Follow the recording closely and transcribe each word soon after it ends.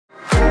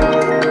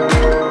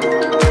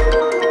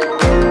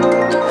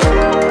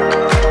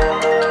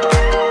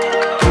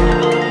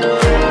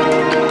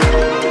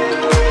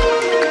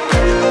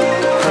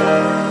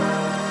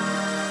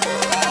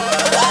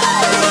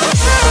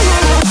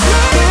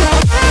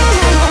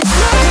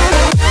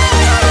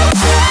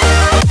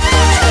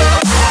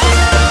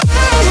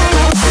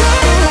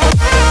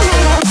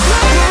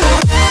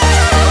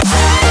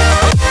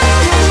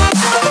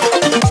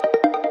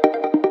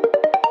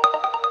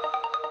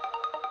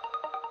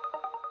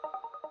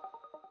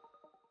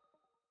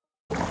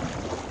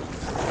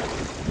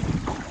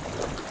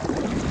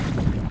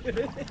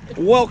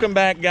Welcome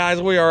back,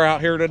 guys. We are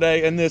out here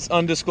today in this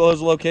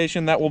undisclosed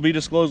location that will be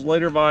disclosed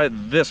later by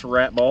this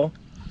rat ball.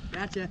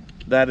 Gotcha.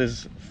 That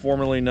is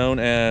formerly known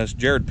as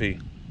Jared P,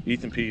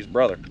 Ethan P's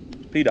brother.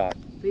 P-Dot.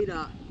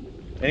 P-Dot.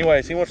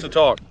 Anyways, he wants to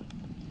talk.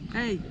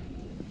 Hey,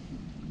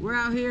 we're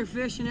out here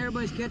fishing.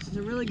 Everybody's catching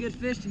some really good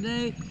fish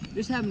today.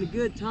 Just having a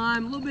good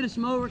time. A little bit of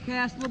some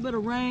overcast, a little bit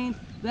of rain.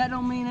 That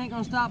don't mean it ain't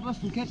gonna stop us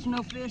from catching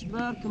no fish,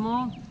 bud. Come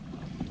on.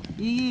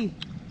 Yee.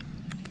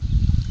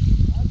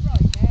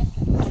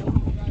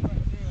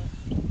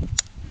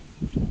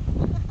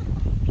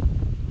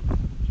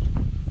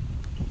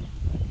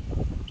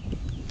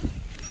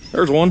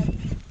 There's one.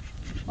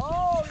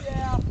 Oh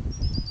yeah.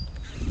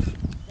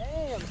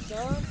 Damn,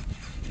 son.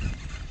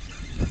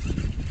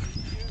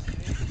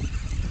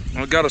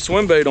 I've got a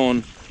swim bait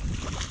on.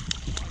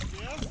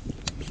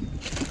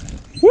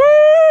 Woo!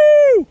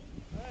 Hey,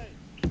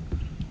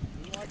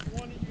 you like the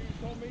one that you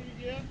told me to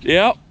get?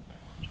 Yep.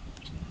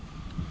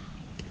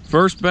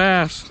 First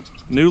bass,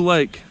 new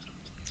lake.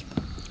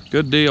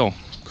 Good deal.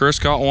 Chris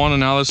caught one and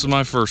now this is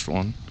my first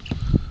one.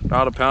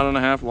 About a 1.5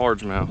 pound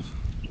largemouth.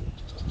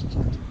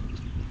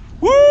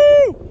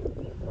 Woo!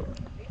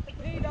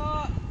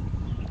 P-Dot.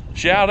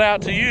 Shout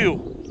out to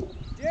you.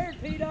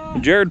 Jared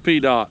P-Dot. Jared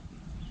P-Dot.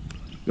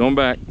 Going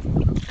back.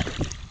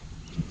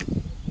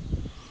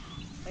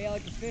 They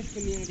like the fish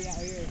community out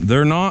here.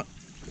 They're not,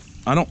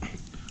 I don't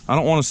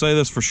want to say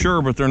this for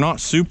sure, but they're not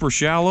super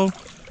shallow.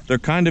 They're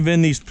kind of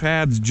in these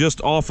pads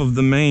just off of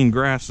the main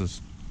grasses.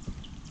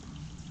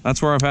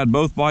 That's where I've had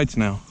both bites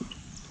now.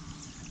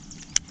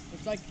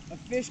 It's like a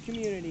fish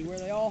community where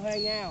they all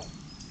hang out.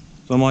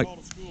 So I'm like,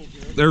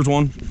 there's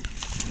one.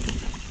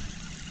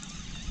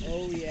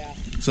 Oh yeah.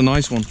 It's a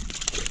nice one.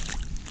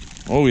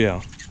 Oh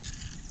yeah.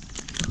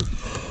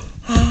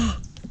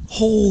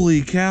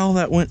 Holy cow,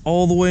 that went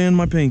all the way in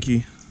my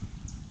pinky.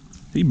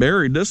 He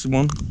buried this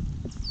one.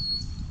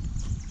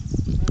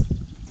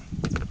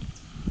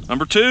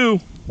 Number 2.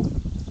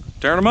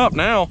 Tearing them up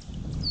now.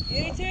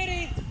 Itty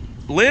titty.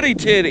 Litty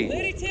titty.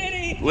 Litty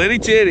titty. Litty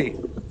titty.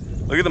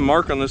 Look at the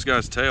mark on this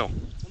guy's tail.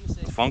 Let me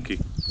see. Funky.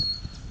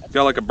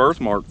 Got like a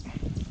birthmark.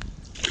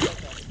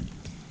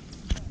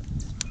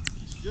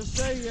 Just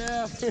say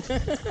yeah.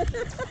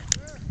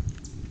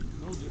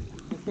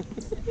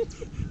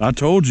 I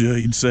told you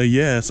he'd say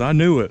yes. I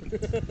knew it.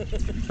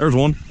 There's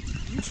one.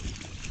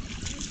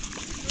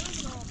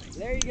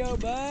 There you go,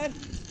 bud.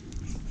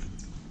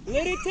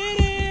 Litty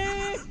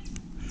titty.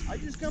 I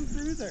just come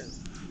through there.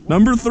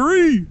 Number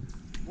 3.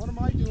 What am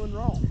I doing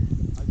wrong?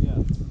 I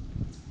guess.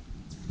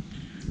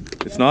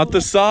 It's not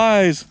the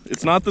size.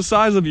 It's not the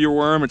size of your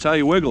worm. It's how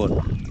you wiggle it.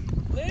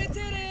 Litty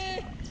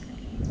titty.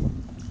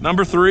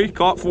 Number 3.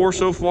 Caught 4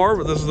 so far,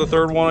 but this is the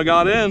 3rd one I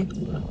got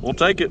in. We'll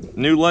take it.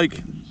 New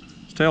lake.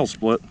 His tail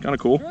split. Kind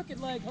of cool. Crooked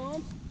leg,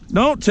 Holmes.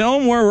 Don't tell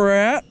them where we're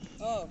at.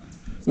 Oh.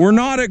 We're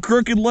not at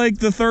Crooked Lake,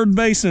 the 3rd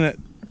basin it.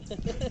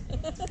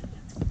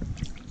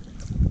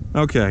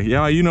 Okay,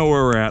 yeah, you know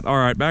where we're at. All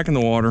right, back in the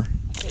water.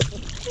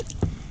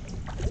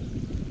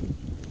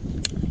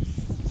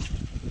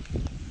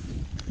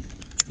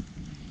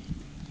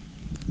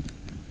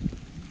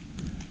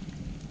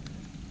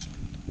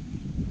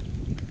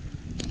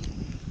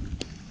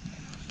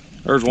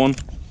 There's one.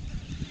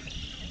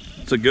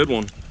 It's a good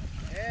one.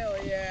 Hell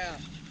yeah.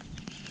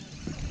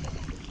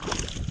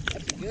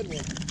 That's a good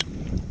one.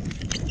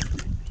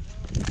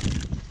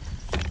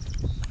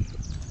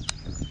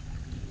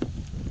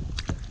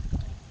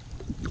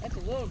 That's a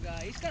little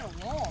guy. He's kind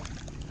of long.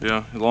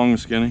 Yeah, long and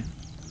skinny.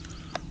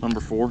 Number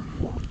 4.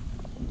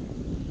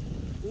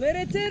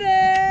 Litty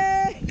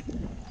titty.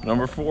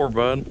 Number 4,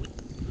 bud.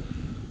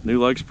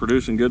 New lake's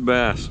producing good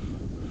bass.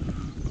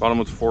 Caught him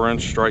with a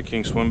 4-inch Strike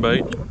King swim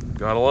bait.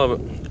 Gotta love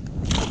it.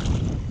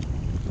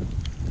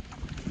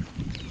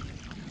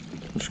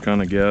 Just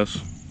kind of guess.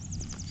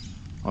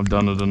 I've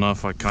done it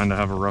enough, I kind of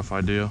have a rough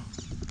idea.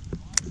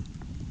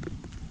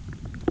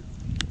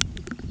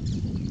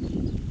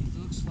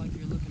 Looks like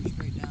you're looking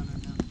straight down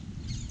right now.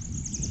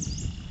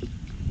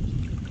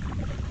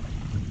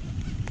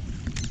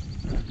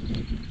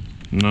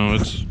 No,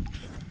 it's...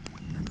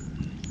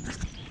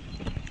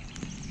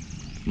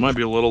 might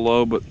be a little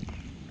low, but...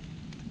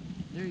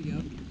 There you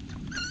go.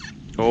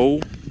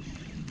 Oh.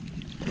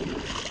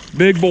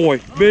 Big boy,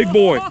 big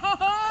boy.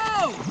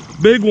 Oh!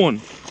 Big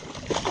one.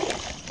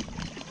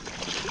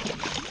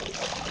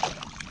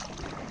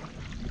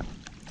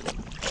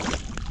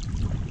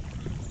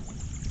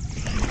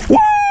 Woo!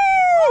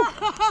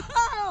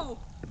 Oh!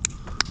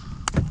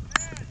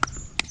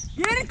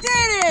 Get it,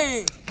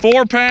 Titty!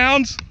 4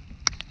 pounds.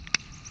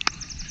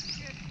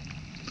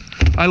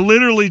 I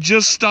literally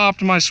just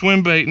stopped my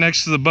swim bait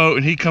next to the boat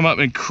and he come up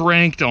and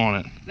cranked on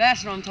it.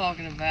 That's what I'm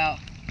talking about.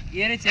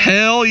 Get it, Titty.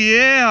 Hell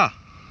yeah.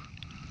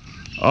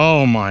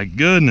 Oh my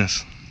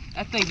goodness.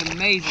 That thing's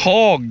amazing.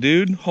 Hog,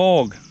 dude,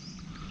 hog.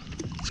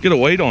 Let's get a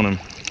weight on him.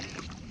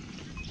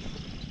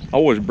 I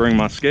always bring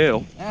my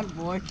scale. That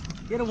boy.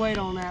 Get a weight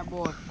on that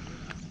boy.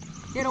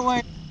 Get a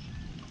weight.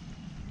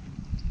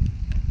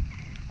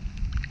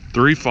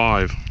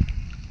 3.5.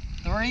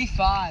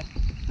 3.5.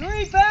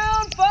 3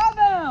 pound, 5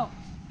 ounce.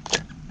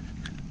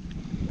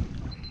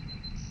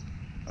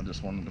 I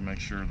just wanted to make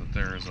sure that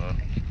there is a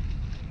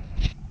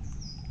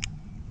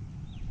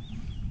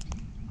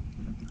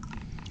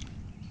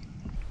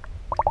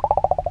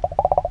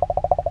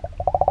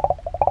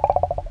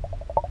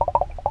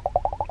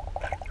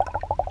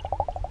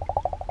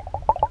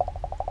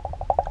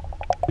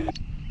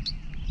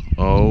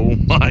oh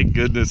my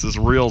goodness, this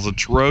reel's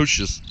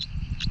atrocious.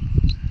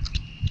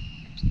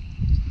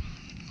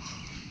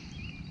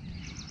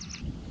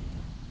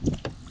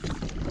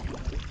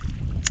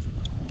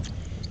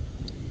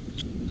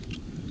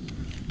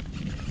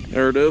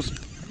 There it is.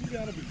 You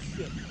gotta be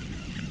shit.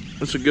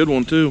 That's a good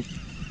one too.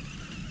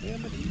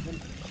 Damn it,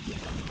 even.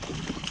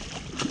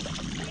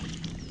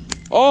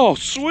 Oh,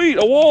 sweet,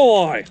 a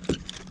walleye.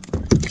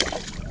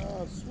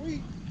 Oh,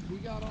 sweet. We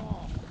got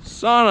off.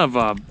 Son of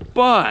a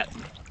butt.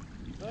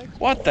 Thanks.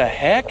 What the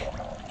heck?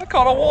 I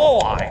caught a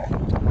walleye.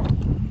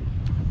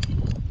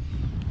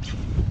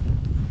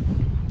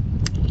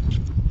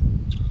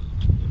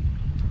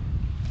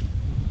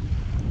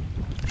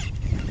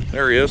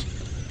 There he is.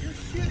 You're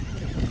shitting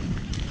me.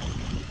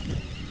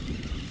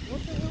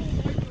 What the hell am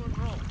I doing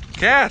wrong?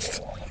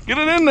 Cast. Get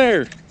it in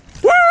there.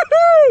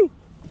 Woohoo!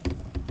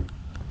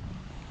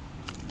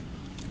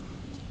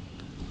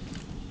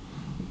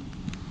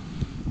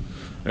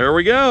 There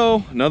we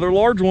go. Another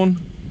large one.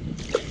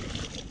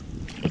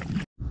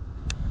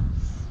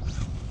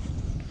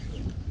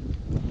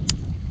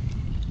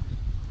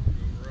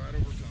 Right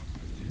over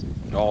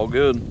top. All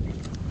good.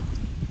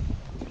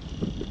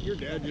 Your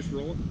dad just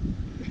rolling.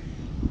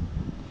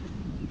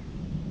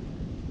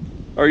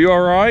 Are you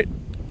all right?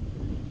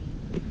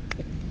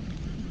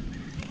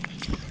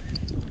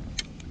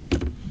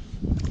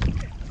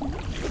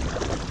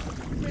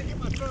 Can't get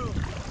my phone.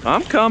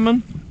 I'm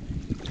coming.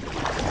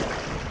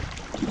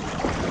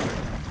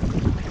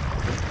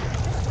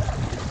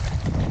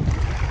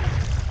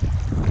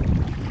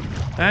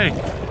 Hey,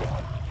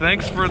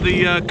 thanks for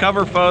the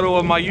cover photo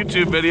of my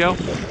YouTube video. You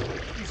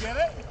get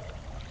it?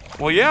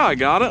 Well, yeah, I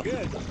got it.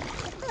 Good.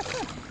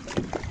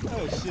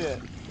 Oh, shit.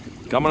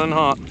 Coming in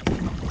hot.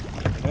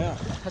 Yeah,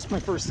 that's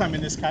my first time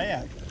in this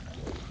kayak.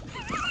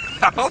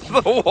 Out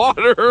the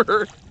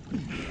water.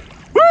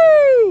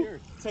 Woo!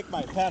 Here, take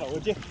my paddle,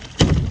 would you?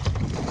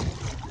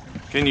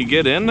 Can you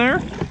get in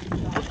there?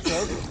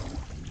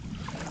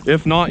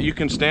 If not, you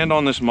can stand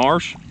on this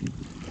marsh.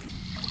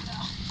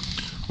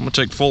 I'm gonna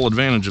take full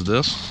advantage of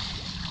this.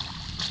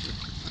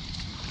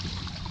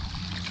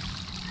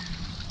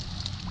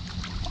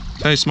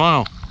 Hey,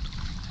 smile.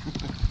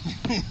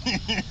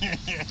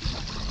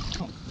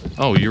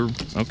 Oh, you're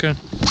okay.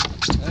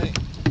 Hey.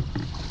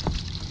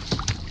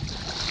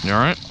 You all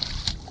right?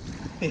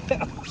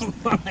 Yeah,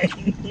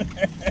 fine.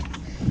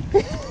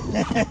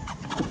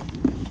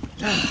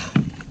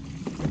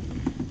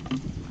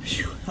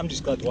 I'm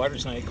just glad the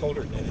water's not any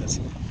colder than it is.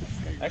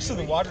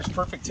 Actually, the water's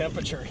perfect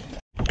temperature.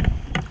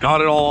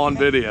 Got it all on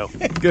video.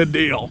 Good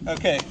deal.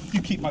 Okay,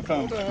 you keep my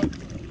phone.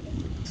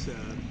 It's,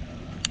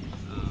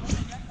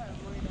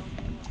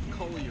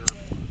 Collier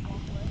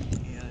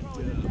and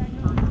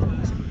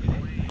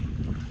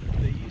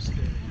they used to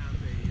have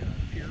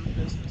a pier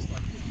business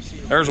like you see.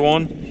 There's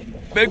one.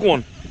 Big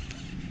one.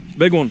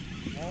 Big one.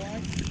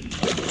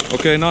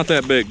 Okay, not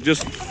that big. He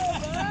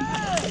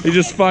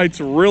just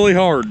fights really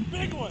hard.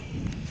 Big one.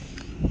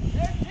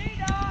 There's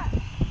T-Dot.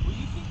 Will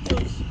you keep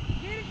those?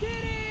 Get a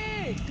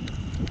titty.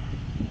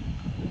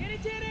 Get a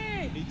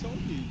titty. He told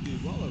you to do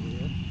well over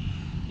here.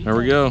 He There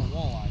we told go. me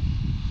walleye.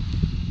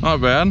 Not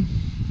bad.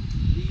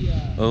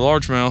 The A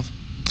largemouth.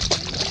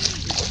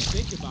 if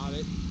you think about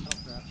it. Oh,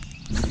 crap.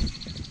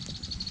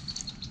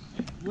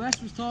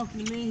 Wes was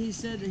talking to me. He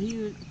said that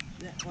he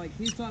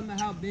was talking about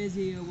how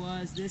busy it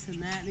was, this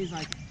and that, and he's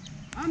like,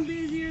 I'm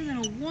busier than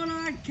a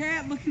one-eyed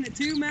cat looking at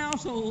 2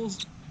 mouse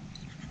holes.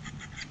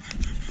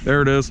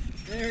 There it is.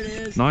 There it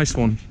is. Nice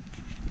one.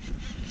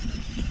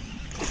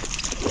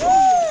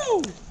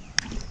 Woo!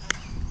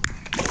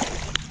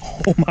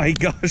 Oh my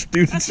gosh,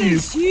 dude, That it's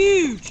thing's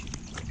huge. huge.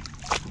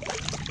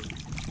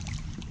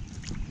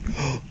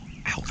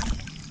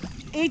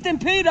 Ethan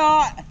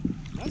P-Dot.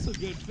 That's a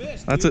good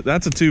fish. That's a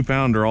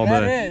 2-pounder all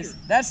That day. is.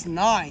 That's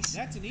nice.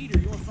 That's an eater.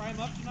 You want to fry him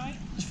up tonight?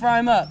 Let's fry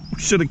him up.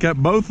 Should have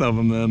kept both of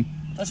them then.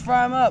 Let's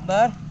fry him up,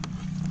 bud.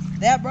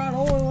 That brought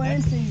oil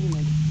and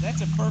seasoning.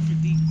 That's a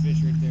perfect eating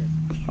fish right there.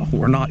 Oh,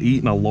 we're not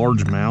eating a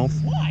largemouth.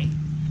 Why?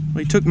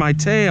 Well, you took my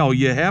tail,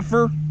 you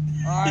heifer.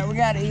 All right, we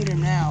got to eat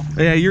him now.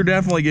 Yeah, you're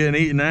definitely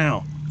getting eaten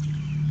now.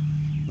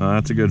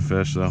 That's a good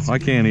fish though. I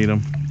can't eat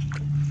them.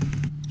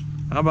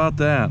 How about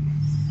that?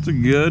 It's a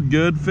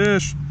good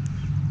fish.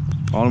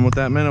 On him with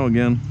that minnow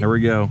again. There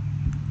we go.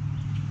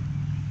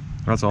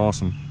 That's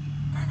awesome.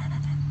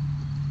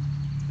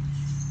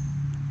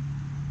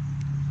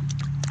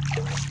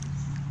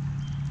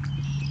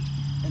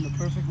 And the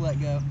perfect let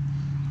go.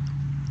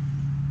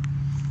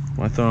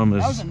 My thumb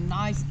That was is... a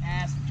nice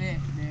ass fish,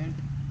 dude.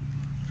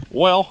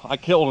 Well, I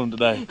killed him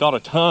today. Got a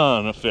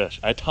ton of fish.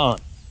 A ton.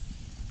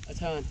 A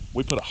ton.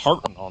 We put a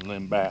hurting on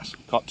them bass.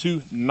 Caught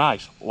 2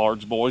 nice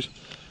large boys.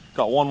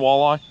 Got one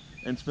walleye.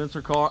 And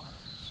Spencer caught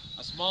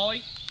A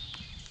smallie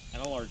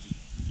and a largie.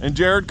 And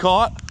Jared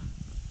caught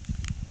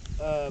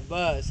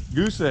Buzz.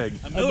 goose egg.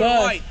 A A Miller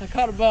buzz. Lite. I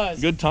caught a buzz.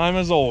 Good time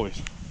as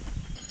always.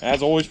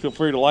 As always, feel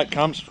free to like,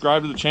 comment,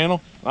 subscribe to the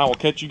channel, and I will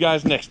catch you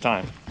guys next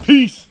time.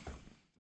 Peace.